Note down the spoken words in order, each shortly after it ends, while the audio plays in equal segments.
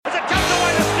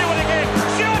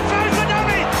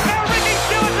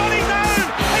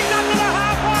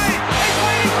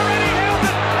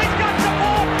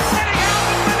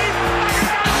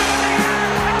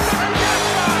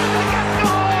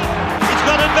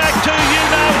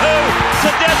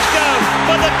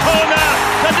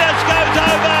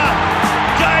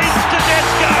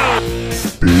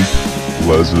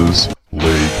Les's League.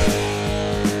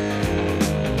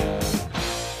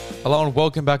 Hello and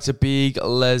welcome back to Big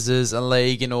Les's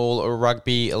League and all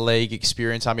rugby league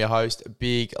experience. I'm your host,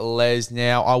 Big Les.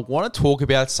 Now, I want to talk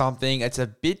about something. It's a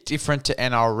bit different to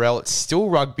NRL. It's still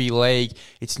rugby league.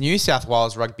 It's New South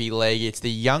Wales Rugby League. It's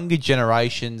the younger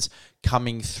generations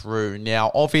coming through. Now,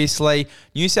 obviously,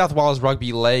 New South Wales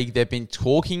Rugby League, they've been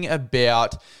talking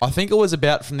about, I think it was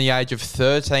about from the age of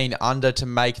 13 under, to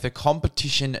make the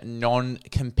competition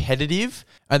non-competitive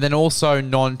and then also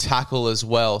non-tackle as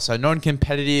well. So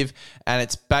non-competitive, and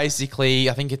it's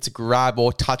basically, I think it's grab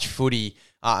or touch footy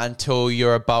until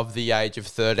you're above the age of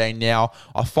 13. Now,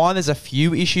 I find there's a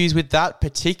few issues with that,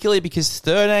 particularly because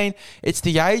 13, it's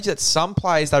the age that some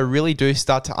players, they really do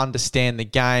start to understand the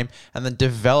game and then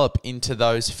develop into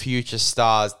those future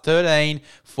stars. 13,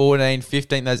 14,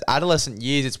 15, those adolescent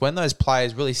years, it's when those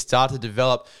players really start to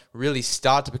develop, really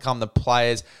start to become the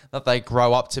players that they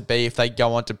grow up to be if they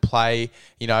go on to play,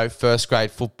 first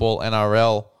grade football,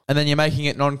 NRL. And then you're making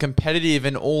it non-competitive,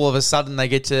 and all of a sudden they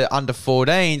get to under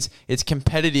 14s. It's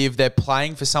competitive. They're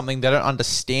playing for something. They don't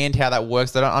understand how that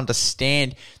works. They don't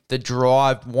understand the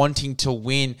drive, wanting to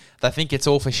win. They think it's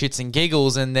all for shits and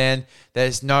giggles, and then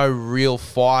there's no real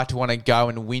fire to want to go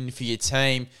and win for your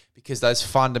team because those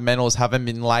fundamentals haven't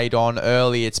been laid on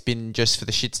early. It's been just for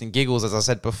the shits and giggles, as I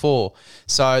said before.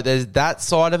 So there's that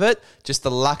side of it, just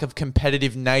the lack of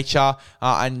competitive nature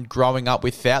and growing up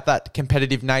without that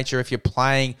competitive nature. If you're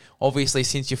playing, obviously,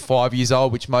 since you're 5 years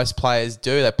old, which most players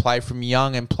do, they play from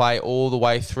young and play all the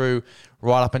way through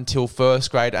right up until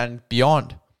first grade and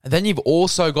beyond. And then you've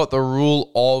also got the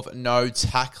rule of no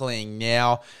tackling.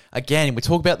 Now, again, we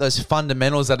talk about those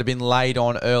fundamentals that have been laid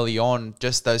on early on,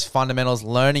 just those fundamentals,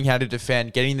 learning how to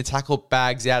defend, getting the tackle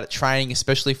bags out at training,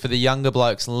 especially for the younger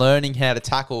blokes, learning how to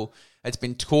tackle. It's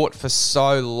been taught for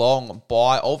so long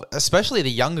by, especially the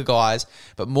younger guys,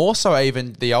 but more so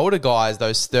even the older guys,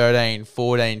 those 13,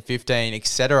 14, 15,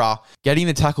 etc. Getting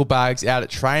the tackle bags out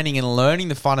at training and learning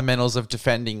the fundamentals of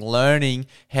defending, learning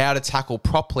how to tackle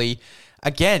properly.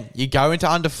 Again, you go into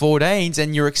under 14s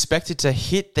and you're expected to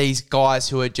hit these guys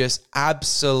who are just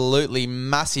absolutely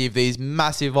massive, these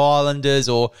massive islanders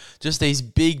or just these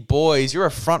big boys. You're a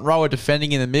front rower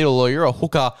defending in the middle, or you're a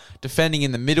hooker defending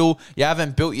in the middle. You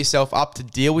haven't built yourself up to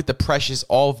deal with the pressures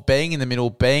of being in the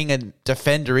middle, being a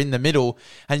defender in the middle,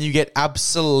 and you get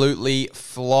absolutely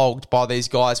flogged by these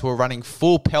guys who are running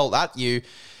full pelt at you.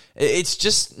 It's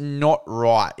just not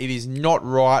right. It is not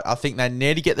right. I think they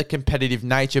need to get the competitive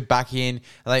nature back in.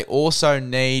 And they also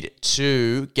need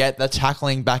to get the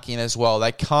tackling back in as well.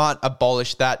 They can't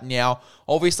abolish that now.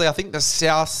 Obviously, I think the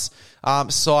South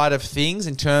side of things,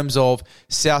 in terms of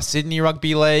South Sydney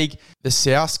Rugby League, the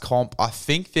South comp, I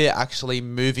think they're actually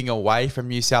moving away from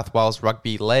New South Wales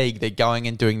Rugby League. They're going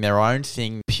and doing their own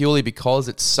thing purely because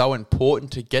it's so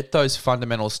important to get those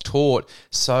fundamentals taught.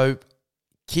 So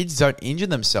kids don't injure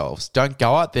themselves, don't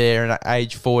go out there at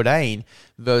age 14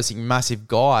 versus massive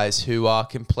guys who are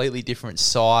completely different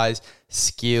size,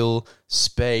 skill,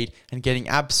 speed, and getting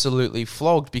absolutely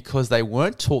flogged because they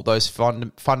weren't taught those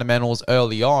fundamentals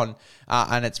early on,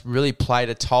 and it's really played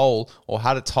a toll or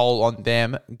had a toll on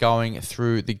them going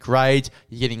through the grades.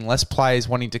 You're getting less players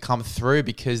wanting to come through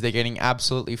because they're getting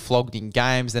absolutely flogged in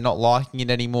games. They're not liking it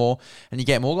anymore, and you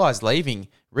get more guys leaving.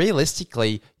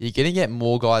 Realistically, you're going to get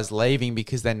more guys leaving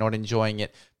because they're not enjoying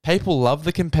it. People love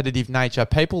the competitive nature.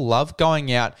 People love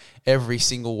going out every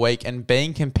single week and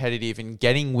being competitive and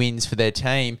getting wins for their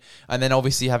team, and then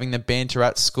obviously having the banter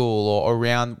at school or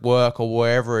around work or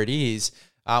wherever it is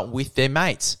with their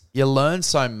mates. You learn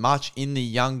so much in the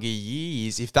younger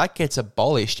years. If that gets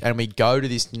abolished and we go to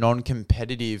this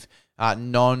non-competitive,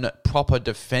 non-proper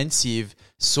defensive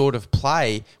sort of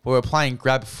play where we're playing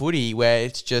grab footy, where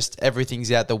it's just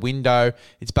everything's out the window.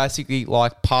 It's basically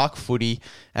like park footy,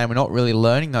 and we're not really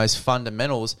learning those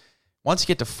fundamentals. Once you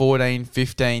get to 14,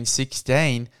 15,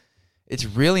 16, it's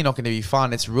really not going to be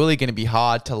fun. It's really going to be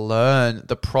hard to learn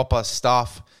the proper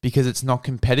stuff because it's not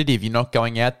competitive. You're not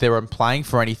going out there and playing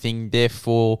for anything.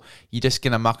 Therefore, you're just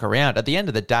going to muck around. At the end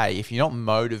of the day, if you're not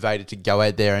motivated to go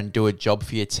out there and do a job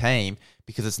for your team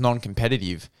because it's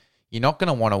non-competitive, you're not going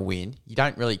to want to win. You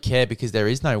don't really care because there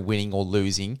is no winning or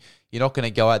losing. You're not going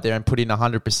to go out there and put in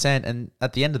 100%. And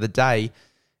at the end of the day,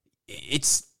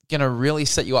 it's going to really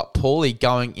set you up poorly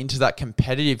going into that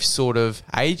competitive sort of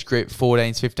age group,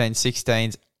 14s, 15s,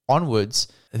 16s onwards.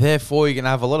 Therefore, you're going to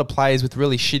have a lot of players with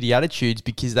really shitty attitudes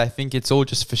because they think it's all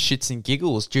just for shits and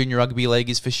giggles. Junior rugby league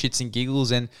is for shits and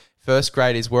giggles, and first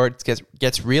grade is where it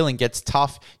gets real and gets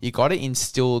tough. You got to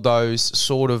instill those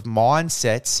sort of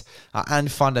mindsets and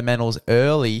fundamentals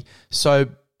early so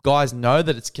guys know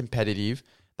that it's competitive.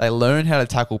 They learn how to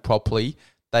tackle properly.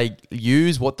 They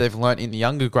use what they've learned in the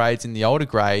younger grades, in the older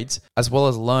grades, as well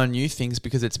as learn new things,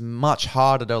 because it's much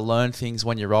harder to learn things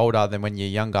when you're older than when you're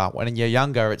younger. When you're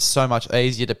younger, it's so much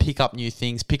easier to pick up new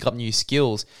things, pick up new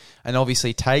skills, and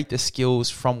obviously take the skills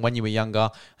from when you were younger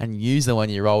and use them when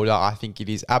you're older. I think it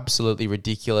is absolutely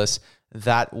ridiculous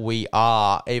that we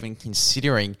are even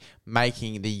considering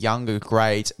making the younger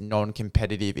grades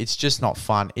non-competitive. It's just not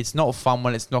fun. It's not fun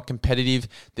when it's not competitive.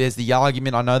 There's the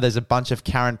argument. I know there's a bunch of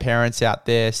Karen parents out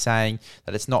there saying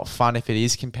that it's not fun if it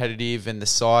is competitive and the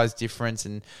size difference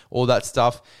and all that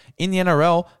stuff. In the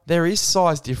NRL, there is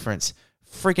size difference.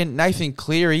 Freaking Nathan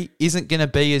Cleary isn't going to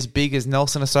be as big as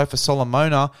Nelson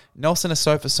Asofa-Solomona. Nelson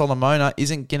Asofa-Solomona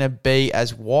isn't going to be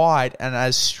as wide and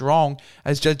as strong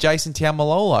as Jason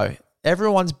Taumalolo.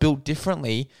 Everyone's built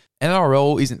differently.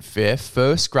 NRL isn't fair.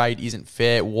 First grade isn't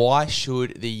fair. Why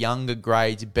should the younger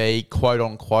grades be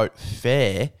quote-unquote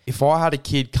fair? If I had a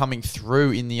kid coming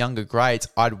through in the younger grades,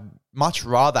 I'd much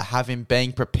rather have him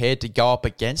being prepared to go up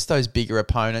against those bigger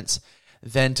opponents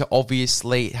than to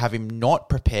obviously have him not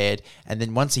prepared. And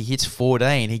then once he hits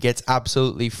 14, he gets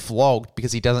absolutely flogged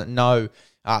because he doesn't know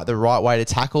the right way to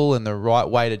tackle and the right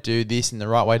way to do this and the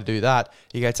right way to do that.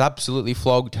 He gets absolutely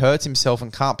flogged, hurts himself,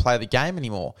 and can't play the game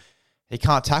anymore. He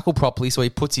can't tackle properly, so he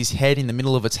puts his head in the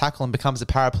middle of a tackle and becomes a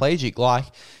paraplegic. Like,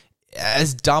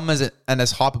 as dumb as it and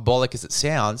as hyperbolic as it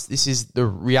sounds, this is the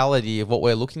reality of what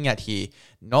we're looking at here.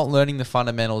 Not learning the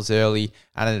fundamentals early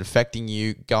and it affecting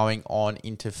you going on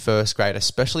into first grade,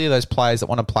 especially those players that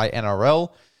want to play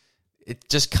NRL. It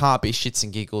just can't be shits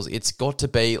and giggles. It's got to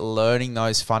be learning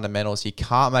those fundamentals. You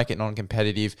can't make it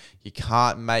non-competitive. You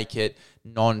can't make it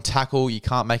non-tackle. You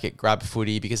can't make it grab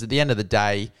footy, because at the end of the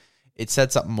day, it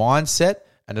sets up mindset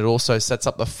and it also sets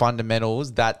up the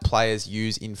fundamentals that players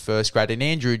use in first grade. And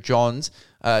Andrew Johns,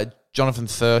 Jonathan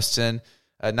Thurston,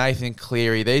 Nathan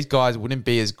Cleary, these guys wouldn't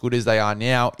be as good as they are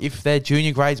now if their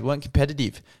junior grades weren't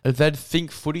competitive. If they'd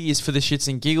think footy is for the shits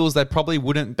and giggles, they probably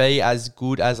wouldn't be as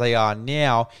good as they are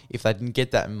now if they didn't get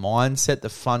that mindset, the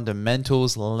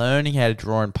fundamentals, learning how to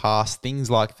draw and pass, things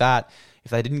like that.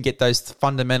 If they didn't get those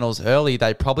fundamentals early,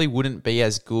 they probably wouldn't be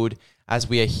as good as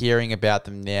we are hearing about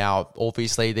them now.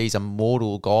 Obviously, these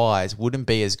immortal guys wouldn't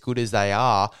be as good as they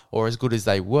are or as good as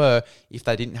they were if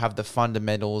they didn't have the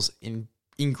fundamentals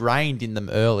ingrained in them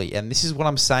early. And this is what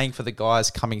I'm saying for the guys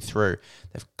coming through.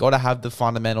 They've got to have the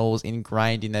fundamentals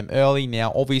ingrained in them early.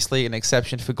 Now, obviously, an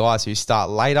exception for guys who start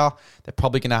later. They're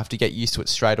probably going to have to get used to it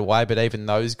straight away. But even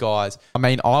those guys, I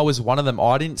mean, I was one of them.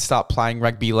 I didn't start playing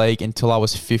rugby league until I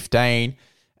was 15.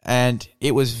 And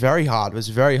it was very hard. It was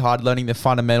very hard learning the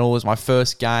fundamentals. My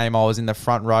first game, I was in the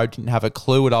front row, didn't have a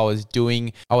clue what I was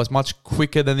doing. I was much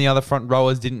quicker than the other front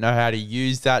rowers, didn't know how to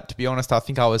use that. To be honest, I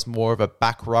think I was more of a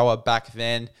back rower back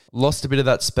then. Lost a bit of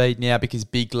that speed now because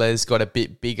Big Les got a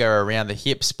bit bigger around the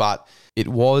hips, but it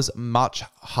was much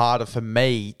harder for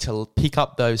me to pick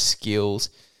up those skills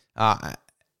and,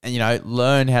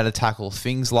 learn how to tackle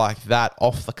things like that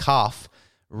off the cuff,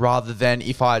 rather than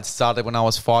if I had started when I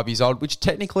was 5 years old, which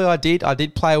technically I did. I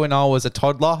did play when I was a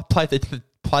toddler, played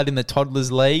in the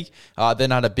toddlers league,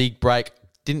 then had a big break.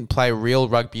 Didn't play real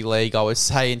rugby league, I would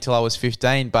say, until I was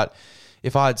 15. But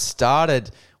if I had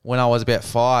started when I was about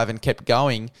 5 and kept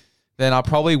going, then I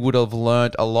probably would have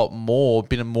learned a lot more,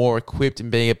 been more equipped and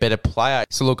being a better player.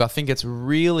 So look, I think it's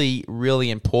really,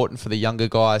 really important for the younger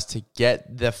guys to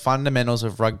get the fundamentals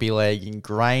of rugby league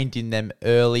ingrained in them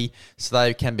early so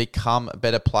they can become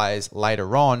better players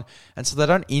later on and so they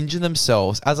don't injure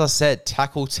themselves. As I said,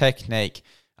 tackle technique,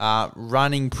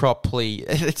 running properly.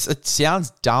 It sounds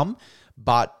dumb,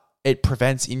 but it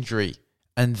prevents injury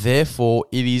and therefore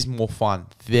it is more fun.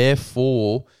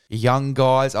 Therefore, young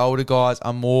guys, older guys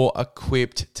are more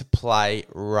equipped to play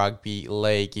rugby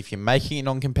league. If you're making it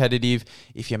non-competitive,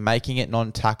 if you're making it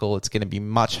non-tackle, it's going to be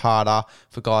much harder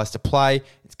for guys to play.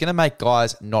 It's going to make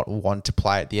guys not want to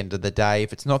play at the end of the day.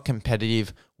 If it's not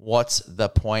competitive, what's the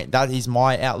point? That is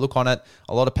my outlook on it.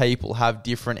 A lot of people have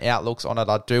different outlooks on it.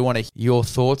 I do want to hear your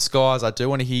thoughts, guys. I do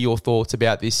want to hear your thoughts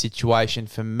about this situation.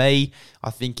 For me, I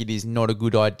think it is not a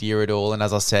good idea at all. And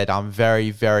as I said, I'm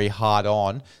very, very hard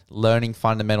on learning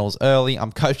fundamentals early.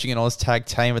 I'm coaching an Oztag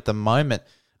team at the moment.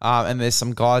 And there's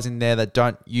some guys in there that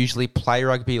don't usually play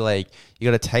rugby league. You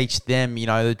got to teach them,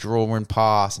 the draw and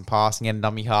pass and passing and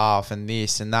dummy half and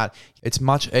this and that. It's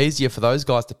much easier for those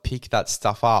guys to pick that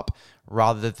stuff up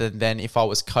rather than if I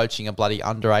was coaching a bloody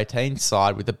under-18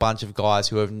 side with a bunch of guys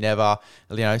who have never,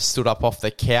 stood up off the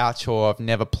couch or have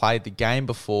never played the game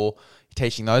before.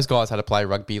 Teaching those guys how to play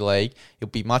rugby league,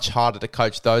 it'll be much harder to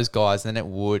coach those guys than it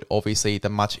would, obviously, the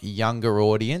much younger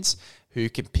audience who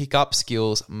can pick up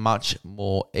skills much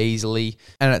more easily,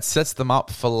 and it sets them up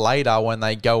for later when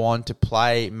they go on to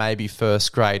play maybe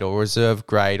first grade or reserve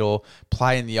grade or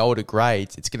play in the older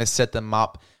grades. It's going to set them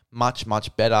up much,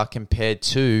 much better compared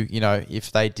to,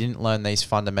 if they didn't learn these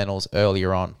fundamentals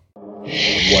earlier on.